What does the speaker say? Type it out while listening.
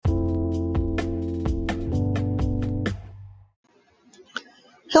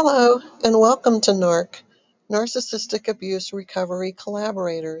Hello, and welcome to Narcissistic Abuse Recovery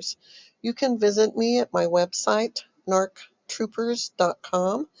Collaborators. You can visit me at my website,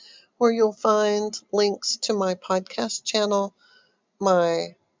 narctroopers.com, where you'll find links to my podcast channel,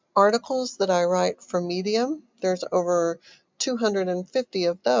 my articles that I write for Medium. There's over 250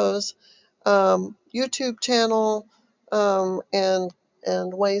 of those, YouTube channel,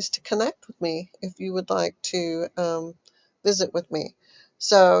 and ways to connect with me if you would like to visit with me.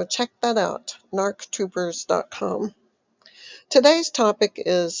 So check that out, narctroopers.com. Today's topic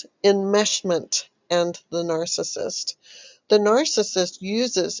is enmeshment and the narcissist. The narcissist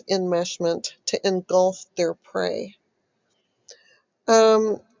uses enmeshment to engulf their prey.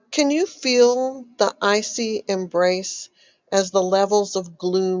 Can you feel the icy embrace as the levels of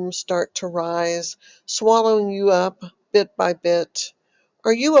gloom start to rise, swallowing you up bit by bit?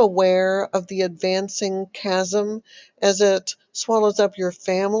 Are you aware of the advancing chasm as it swallows up your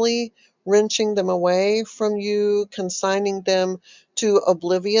family, wrenching them away from you, consigning them to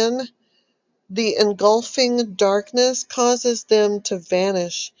oblivion? The engulfing darkness causes them to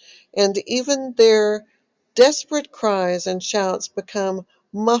vanish, and even their desperate cries and shouts become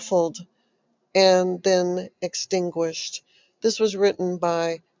muffled and then extinguished. This was written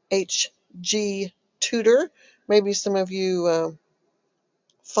by H.G. Tudor. Maybe some of you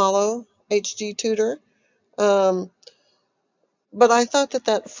follow H.G. Tudor. Um, but I thought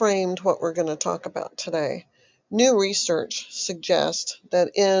that framed what we're going to talk about today. New research suggests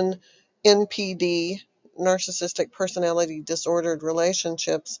that in NPD, narcissistic personality disordered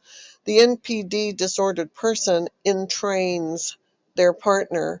relationships, the NPD disordered person entrains their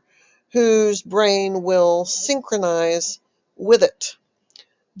partner, whose brain will synchronize with it.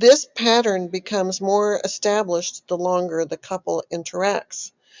 This pattern becomes more established the longer the couple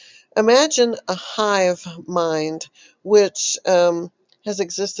interacts. Imagine a hive mind, which has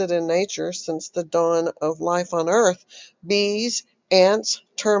existed in nature since the dawn of life on Earth. Bees, ants,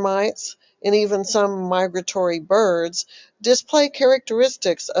 termites, and even some migratory birds display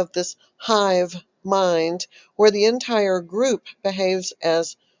characteristics of this hive mind, where the entire group behaves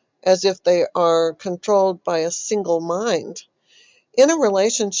as if they are controlled by a single mind. In a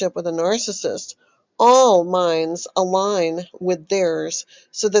relationship with a narcissist, all minds align with theirs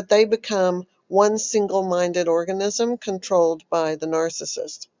so that they become one single-minded organism controlled by the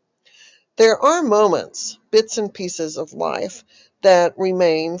narcissist. There are moments, bits and pieces of life, that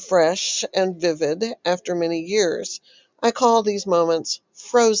remain fresh and vivid after many years. I call these moments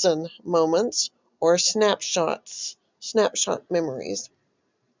frozen moments or snapshot memories.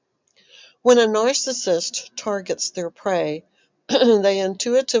 When a narcissist targets their prey, they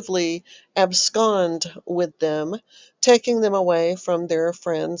intuitively abscond with them, taking them away from their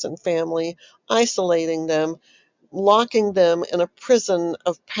friends and family, isolating them, locking them in a prison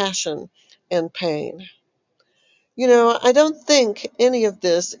of passion and pain. I don't think any of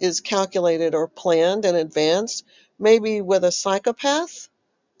this is calculated or planned in advance. Maybe with a psychopath,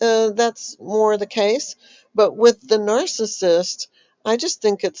 that's more the case. But with the narcissist, I just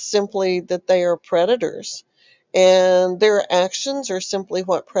think it's simply that they are predators. And their actions are simply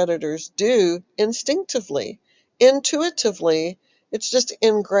what predators do instinctively, intuitively. It's just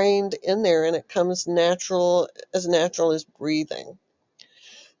ingrained in there and it comes natural as breathing.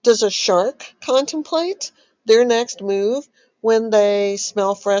 Does a shark contemplate their next move when they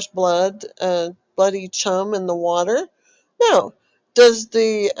smell fresh blood, bloody chum in the water? No. Does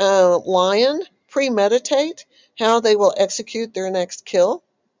the lion premeditate how they will execute their next kill?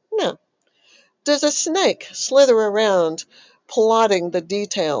 No. Does a snake slither around plotting the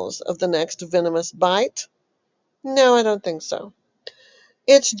details of the next venomous bite? No, I don't think so.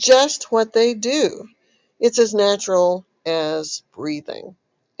 It's just what they do. It's as natural as breathing.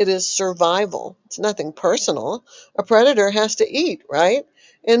 It is survival. It's nothing personal. A predator has to eat, right?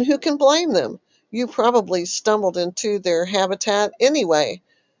 And who can blame them? You probably stumbled into their habitat anyway,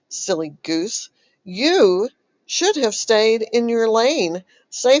 silly goose. You should have stayed in your lane,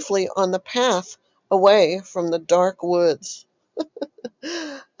 safely on the path away from the dark woods.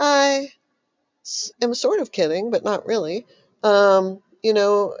 I am sort of kidding, but not really.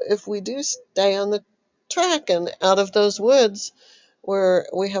 If we do stay on the track and out of those woods, where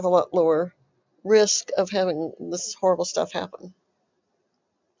we have a lot lower risk of having this horrible stuff happen.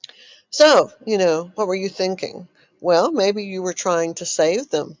 So, what were you thinking? Well, maybe you were trying to save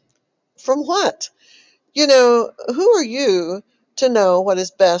them. From what? Who are you to know what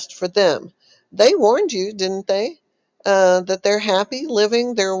is best for them? They warned you, didn't they? That they're happy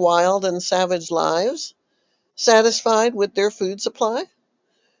living their wild and savage lives, satisfied with their food supply,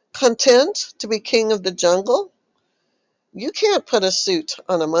 content to be king of the jungle. You can't put a suit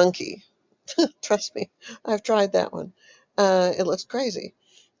on a monkey. Trust me, I've tried that one. It looks crazy.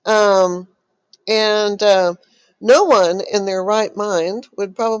 Um, and no one in their right mind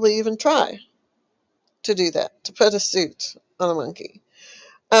would probably even try to do that, to put a suit on a monkey.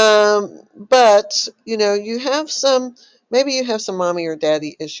 But, you have maybe you have some mommy or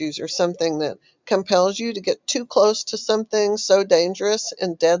daddy issues or something that compels you to get too close to something so dangerous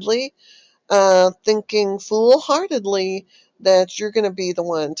and deadly, thinking foolhardily that you're going to be the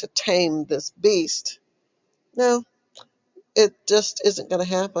one to tame this beast. No, it just isn't going to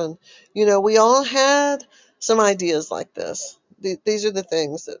happen. We all had some ideas like this. These are the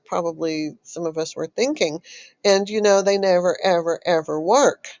things that probably some of us were thinking, and they never, ever, ever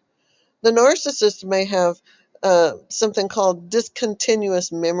work. The narcissist may have something called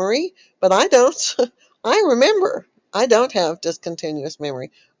discontinuous memory, but I don't. I remember. I don't have discontinuous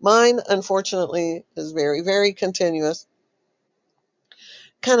memory. Mine, unfortunately, is very, very continuous.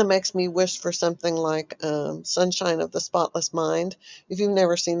 Kind of makes me wish for something like Sunshine of the Spotless Mind. If you've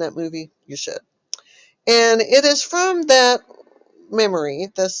never seen that movie, you should. And it is from that memory.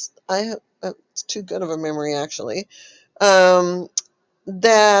 It's too good of a memory, actually. Um,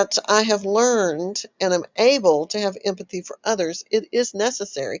 that I have learned and am able to have empathy for others. It is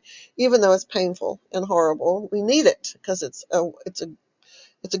necessary, even though it's painful and horrible. We need it because it's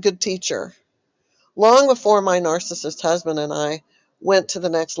a good teacher. Long before my narcissist husband and I went to the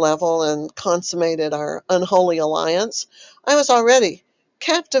next level and consummated our unholy alliance, I was already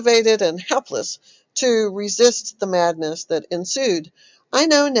captivated and helpless to resist the madness that ensued. I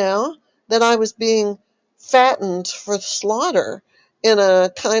know now that I was being fattened for slaughter in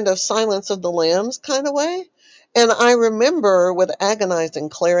a kind of Silence of the Lambs kind of way. And I remember with agonizing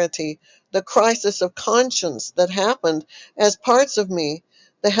clarity the crisis of conscience that happened as parts of me,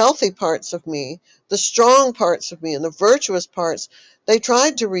 the healthy parts of me, the strong parts of me and the virtuous parts, they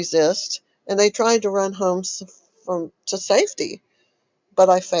tried to resist and they tried to run home to safety, but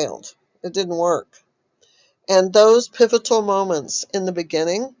I failed. It didn't work. And those pivotal moments in the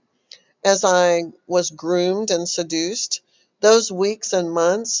beginning, as I was groomed and seduced, those weeks and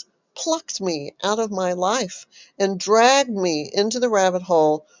months plucked me out of my life and dragged me into the rabbit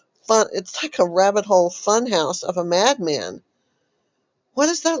hole. It's like a rabbit hole funhouse of a madman. What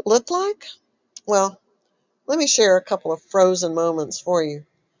does that look like? Well, let me share a couple of frozen moments for you.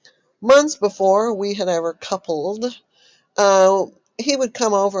 Months before we had ever coupled, uh, he would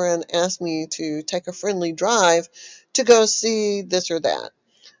come over and ask me to take a friendly drive to go see this or that.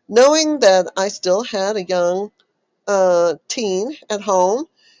 Knowing that I still had a young teen at home,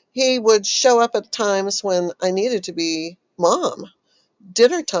 he would show up at times when I needed to be mom.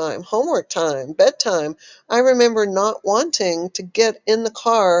 Dinner time, homework time, bedtime. I remember not wanting to get in the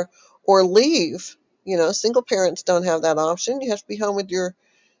car or leave. Single parents don't have that option. You have to be home with your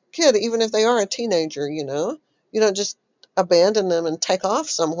kid, even if they are a teenager. You don't just abandon them and take off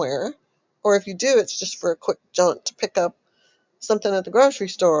somewhere. Or if you do, it's just for a quick jaunt to pick up something at the grocery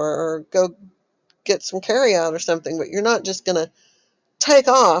store or go get some carry out or something. But you're not just going to take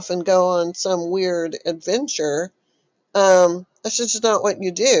off and go on some weird adventure. That's just not what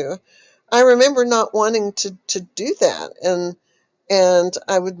you do. I remember not wanting to do that, and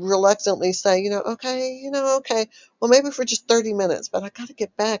I would reluctantly say, okay, well, maybe for just 30 minutes, but I got to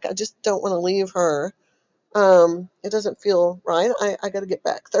get back. I just don't want to leave her. It doesn't feel right. I got to get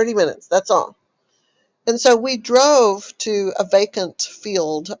back. 30 minutes, that's all. And so we drove to a vacant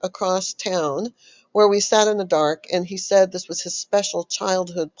field across town where we sat in the dark, and he said this was his special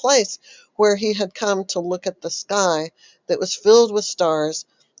childhood place where he had come to look at the sky that was filled with stars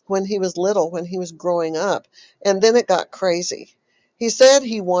when he was little, when he was growing up. And then it got crazy. He said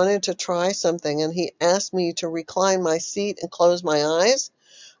he wanted to try something, and he asked me to recline my seat and close my eyes.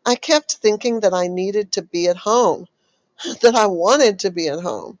 I kept thinking that I needed to be at home, that I wanted to be at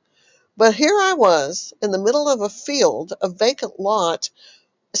home. But here I was in the middle of a field, a vacant lot,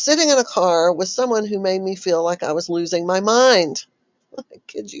 sitting in a car with someone who made me feel like I was losing my mind. I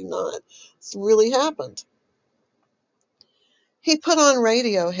kid you not. It's really happened. He put on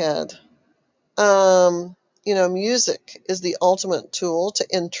Radiohead. Music is the ultimate tool to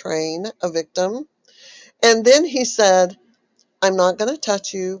entrain a victim. And then he said, I'm not going to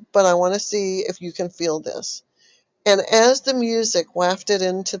touch you, but I want to see if you can feel this. And as the music wafted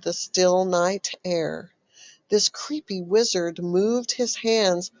into the still night air, this creepy wizard moved his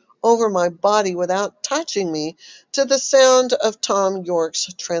hands over my body without touching me to the sound of Tom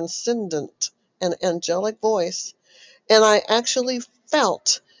York's transcendent and angelic voice, and I actually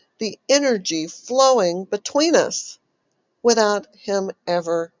felt the energy flowing between us without him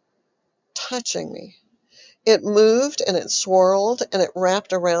ever touching me. It moved and it swirled and it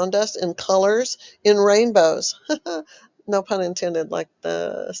wrapped around us in colors, in rainbows. No pun intended, like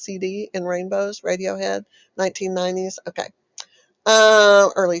the CD In Rainbows, Radiohead, 1990s. Okay.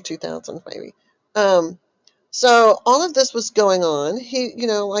 Early 2000s, maybe. Um, so all of this was going on.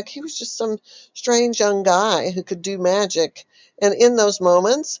 Like he was just some strange young guy who could do magic. And in those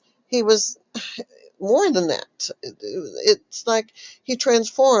moments, he was more than that. It's like he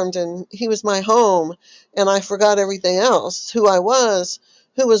transformed and he was my home, and I forgot everything else, who I was,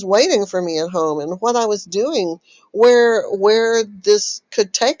 who was waiting for me at home, and what I was doing, where this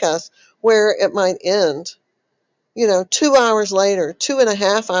could take us, where it might end. 2 hours later,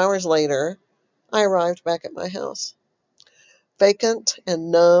 2.5 hours later, I arrived back at my house, vacant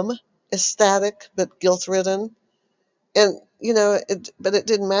and numb, ecstatic but guilt-ridden. And, but it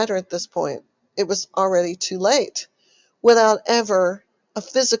didn't matter at this point. It was already too late. Without ever a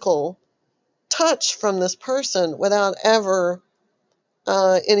physical touch from this person, without ever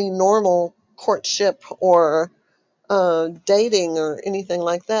any normal courtship or dating or anything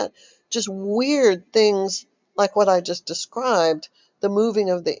like that. Just weird things like what I just described, the moving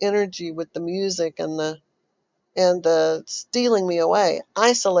of the energy with the music and the stealing me away,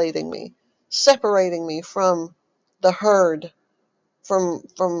 isolating me, separating me from the herd, from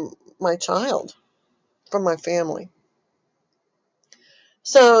my child, from my family.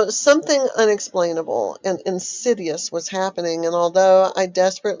 So something unexplainable and insidious was happening, and although I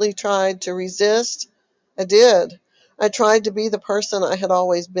desperately tried to resist, I did. I tried to be the person I had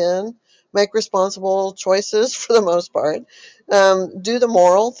always been, make responsible choices for the most part, do the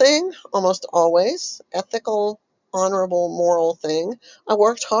moral thing almost always, ethical, honorable, moral thing. I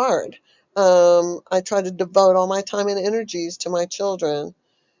worked hard. I tried to devote all my time and energies to my children.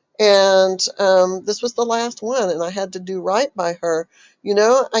 And this was the last one, and I had to do right by her.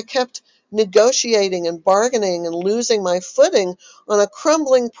 I kept negotiating and bargaining and losing my footing on a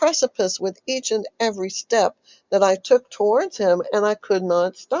crumbling precipice with each and every step that I took towards him, and I could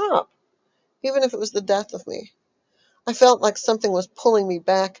not stop, even if it was the death of me. I felt like something was pulling me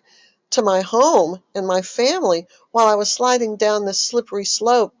back to my home and my family while I was sliding down this slippery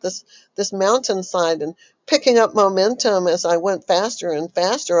slope, this mountainside, and picking up momentum as I went faster and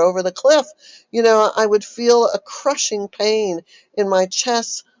faster over the cliff. I would feel a crushing pain in my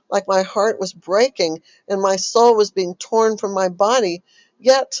chest, like my heart was breaking and my soul was being torn from my body.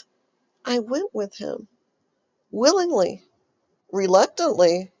 Yet I went with him, willingly,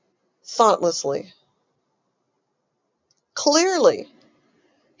 reluctantly, thoughtlessly. Clearly,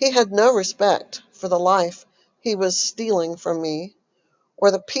 he had no respect for the life he was stealing from me,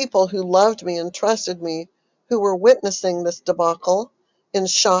 or the people who loved me and trusted me, who were witnessing this debacle in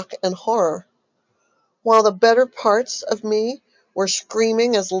shock and horror. While the better parts of me were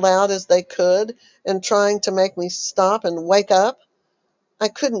screaming as loud as they could and trying to make me stop and wake up, I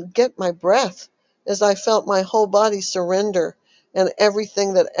couldn't get my breath as I felt my whole body surrender, and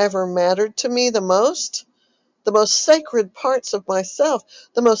everything that ever mattered to me the most sacred parts of myself,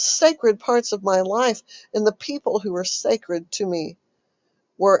 the most sacred parts of my life, and the people who were sacred to me,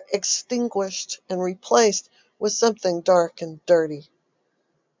 were extinguished and replaced with something dark and dirty.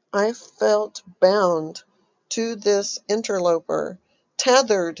 I felt bound to this interloper,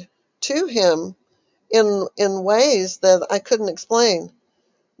 tethered to him in ways that I couldn't explain.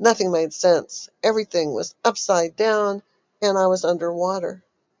 Nothing made sense. Everything was upside down, and I was underwater.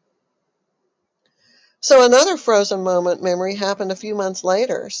 So another frozen moment memory happened a few months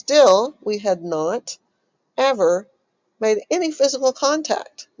later. Still, we had not ever made any physical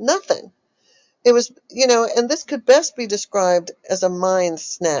contact. Nothing. It was, and this could best be described as a mind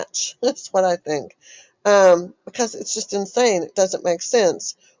snatch. That's what I think. Because it's just insane. It doesn't make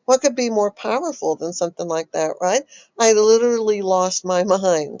sense. What could be more powerful than something like that, right? I literally lost my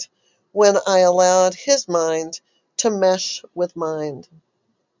mind when I allowed his mind to mesh with mine.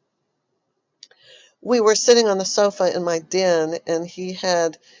 We were sitting on the sofa in my den, and he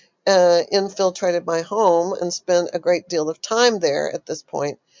had infiltrated my home and spent a great deal of time there at this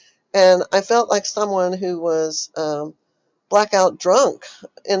point. And I felt like someone who was blackout drunk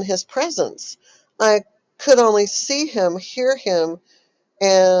in his presence. I could only see him, hear him,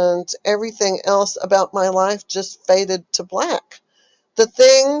 and everything else about my life just faded to black. The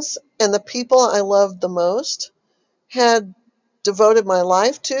things and the people I loved the most had devoted my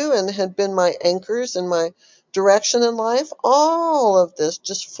life to and had been my anchors and my direction in life, all of this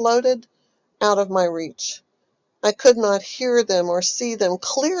just floated out of my reach. I could not hear them or see them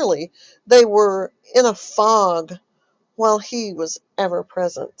clearly. They were in a fog while he was ever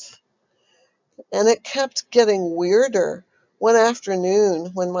present. And it kept getting weirder One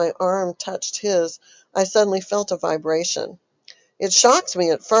afternoon, when my arm touched his, I suddenly felt a vibration. It shocked me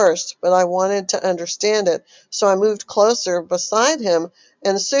at first, but I wanted to understand it, so I moved closer beside him,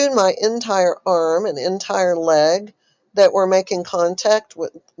 and soon my entire arm and entire leg that were making contact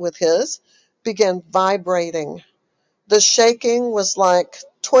with his began vibrating. The shaking was like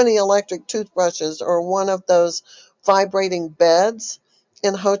 20 electric toothbrushes or one of those vibrating beds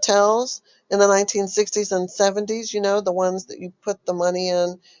in hotels in the 1960s and 70s, the ones that you put the money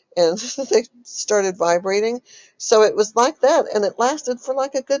in and they started vibrating. So it was like that, and it lasted for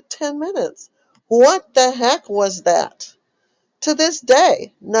like a good 10 minutes. What the heck was that? To this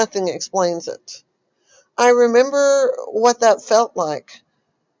day, nothing explains it. I remember what that felt like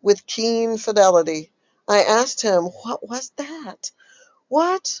with keen fidelity. I asked him, "What was that?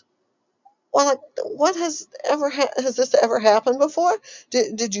 What? Well, what has this ever happened before?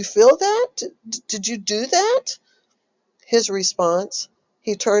 Did you feel that? Did you do that?" His response,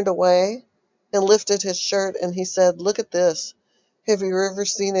 he turned away and lifted his shirt and he said, "Look at this. Have you ever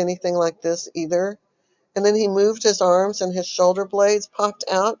seen anything like this either?" And then he moved his arms and his shoulder blades popped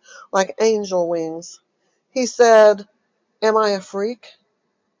out like angel wings. He said, "Am I a freak?"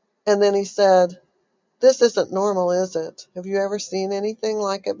 And then he said, "This isn't normal, is it? Have you ever seen anything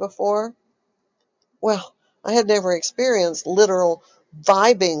like it before?" Well, I had never experienced literal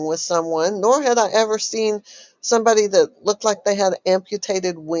vibing with someone, nor had I ever seen somebody that looked like they had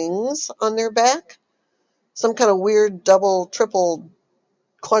amputated wings on their back, some kind of weird double, triple,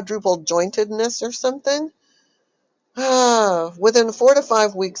 quadruple jointedness or something. Within 4 to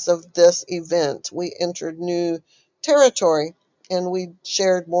 5 weeks of this event, we entered new territory and we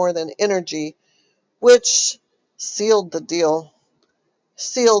shared more than energy, which sealed the deal,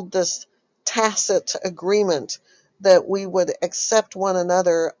 sealed this tacit agreement that we would accept one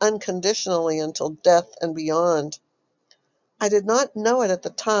another unconditionally until death and beyond. I did not know it at the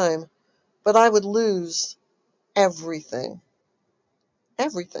time, but I would lose everything,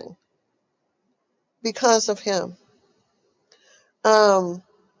 everything, because of him. Um,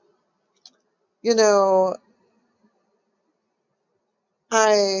 you know,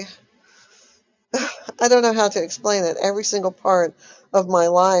 I I don't know how to explain it. Every single part of my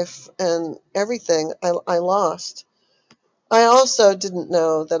life and everything I lost. I also didn't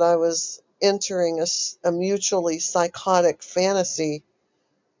know that I was entering a mutually psychotic fantasy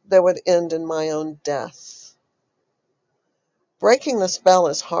that would end in my own death. Breaking the spell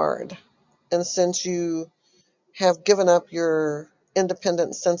is hard, and since you have given up your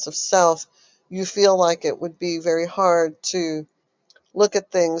independent sense of self, you feel like it would be very hard to look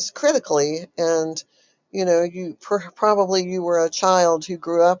at things critically. And you probably you were a child who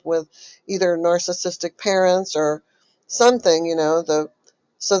grew up with either narcissistic parents or something, the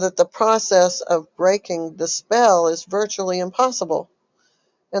so that the process of breaking the spell is virtually impossible.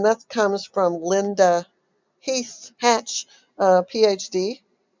 And that comes from Linda Heath Hatch, PhD,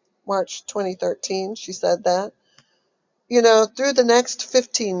 March 2013. She said that. Through the next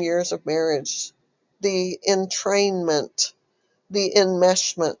 15 years of marriage, the entrainment, the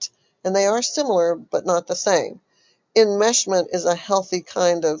enmeshment, and they are similar but not the same. Enmeshment is a healthy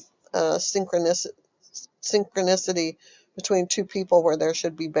kind of synchronicity between two people where there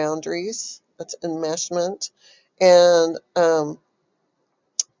should be boundaries. That's enmeshment. And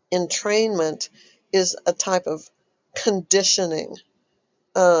entrainment is a type of conditioning,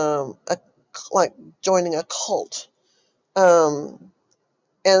 like joining a cult. Um,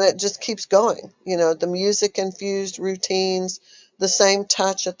 and it just keeps going. The music infused routines, the same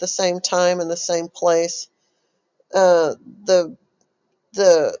touch at the same time in the same place, uh, the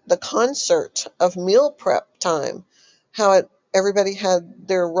the concert of meal prep time, how it everybody had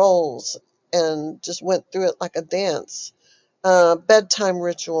their roles and just went through it like a dance. Bedtime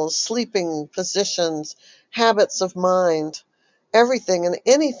rituals, sleeping positions, habits of mind, everything and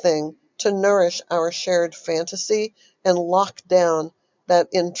anything to nourish our shared fantasy and lock down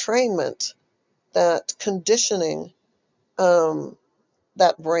that entrainment, that conditioning, um,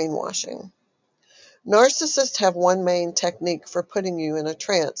 that brainwashing. Narcissists have one main technique for putting you in a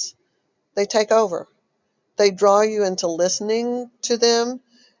trance. They take over. They draw you into listening to them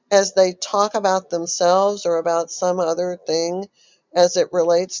as they talk about themselves or about some other thing as it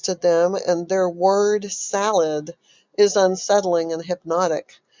relates to them, and their word salad is unsettling and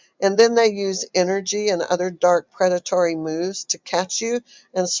hypnotic. And then they use energy and other dark predatory moves to catch you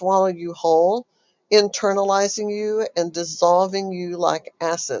and swallow you whole, internalizing you and dissolving you like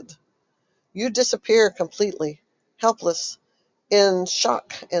acid. You disappear completely, helpless, in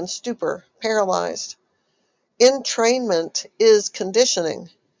shock and stupor, paralyzed. Entrainment is conditioning.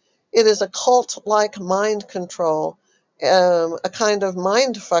 It is a cult like mind control, a kind of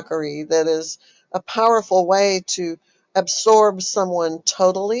mind fuckery that is a powerful way to absorb someone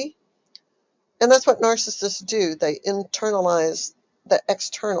totally. And that's what narcissists do. They internalize the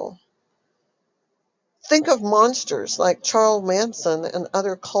external. Think of monsters like Charles Manson and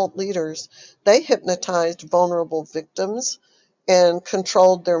other cult leaders. They hypnotized vulnerable victims and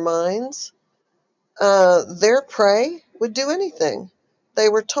controlled their minds. Their prey would do anything they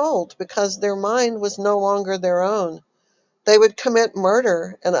were told because their mind was no longer their own. They would commit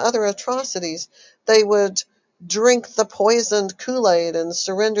murder and other atrocities. They would drink the poisoned Kool-Aid and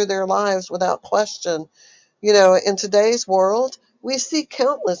surrender their lives without question. In today's world, we see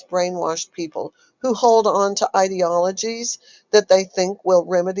countless brainwashed people who hold on to ideologies that they think will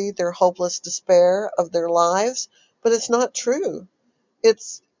remedy their hopeless despair of their lives, but it's not true.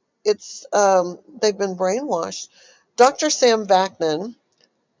 It's they've been brainwashed. Dr. Sam Vaknin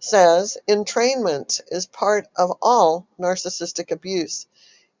says entrainment is part of all narcissistic abuse.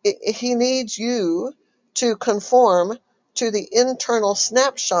 He needs you to conform to the internal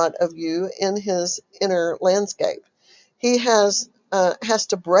snapshot of you in his inner landscape. He has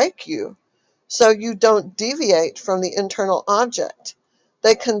to break you so you don't deviate from the internal object.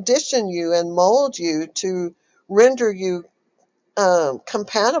 They condition you and mold you to render you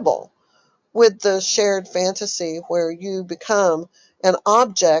compatible with the shared fantasy where you become an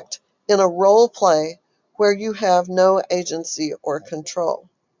object in a role play where you have no agency or control.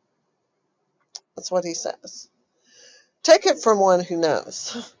 That's what he says. Take it from one who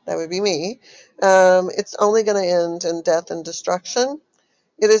knows. That would be me. It's only going to end in death and destruction.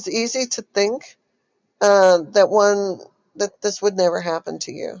 It is easy to think that this would never happen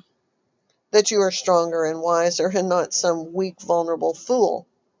to you, that you are stronger and wiser and not some weak, vulnerable fool.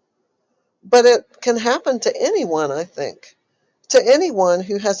 But it can happen to anyone, I think. To anyone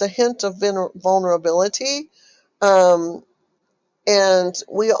who has a hint of vulnerability. Um, and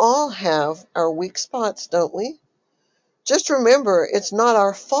we all have our weak spots, don't we? Just remember, it's not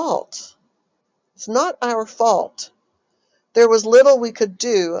our fault. It's not our fault. There was little we could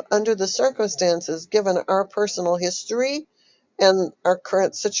do under the circumstances given our personal history and our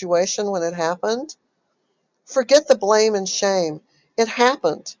current situation when it happened. Forget the blame and shame. It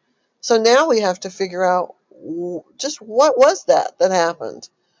happened. So now we have to figure out just what was that happened,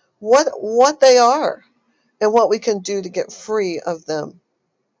 what they are, and what we can do to get free of them.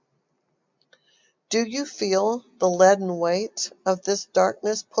 Do you feel the leaden weight of this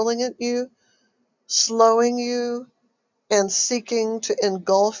darkness pulling at you, slowing you, and seeking to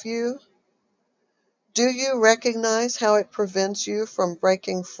engulf you? Do you recognize how it prevents you from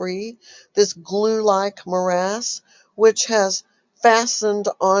breaking free, this glue-like morass which has fastened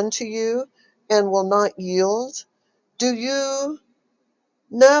onto you and will not yield? Do you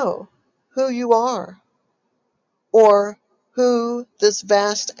know who you are, or who this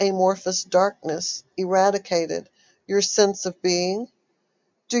vast amorphous darkness eradicated your sense of being?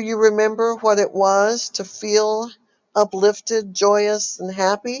 Do you remember what it was to feel uplifted, joyous, and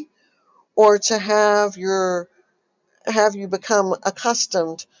happy, or to have you become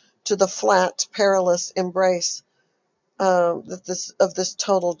accustomed to the flat, perilous embrace of this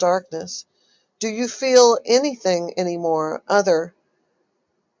total darkness? Do you feel anything anymore other,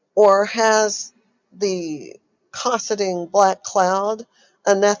 or has the cosseting black cloud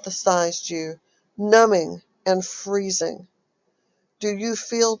anesthetized you, numbing and freezing? Do you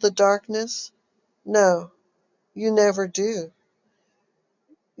feel the darkness? No, you never do.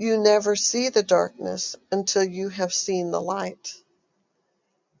 You never see the darkness until you have seen the light.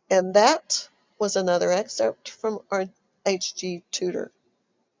 And that was another excerpt from our HG Tutor.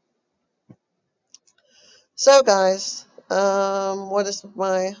 So, guys, what is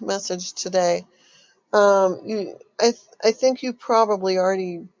my message today? I think you probably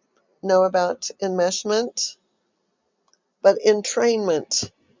already know about enmeshment, but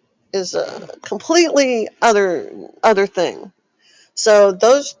entrainment is a completely other thing. So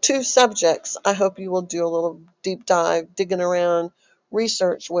those two subjects, I hope you will do a little deep dive, digging around,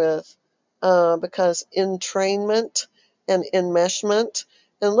 research with, because entrainment and enmeshment,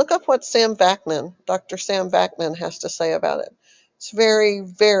 and look up what Dr. Sam Vaknin has to say about it. It's very,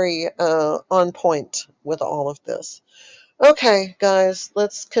 very on point with all of this. Okay, guys,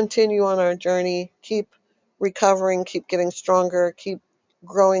 let's continue on our journey. Keep recovering, keep getting stronger, keep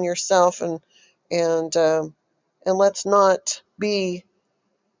growing yourself, and and let's not be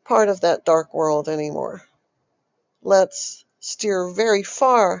part of that dark world anymore. Let's steer very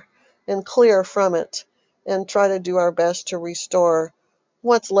far and clear from it and try to do our best to restore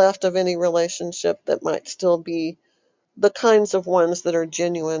what's left of any relationship that might still be the kinds of ones that are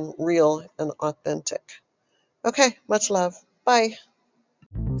genuine, real, and authentic. Okay, much love. Bye.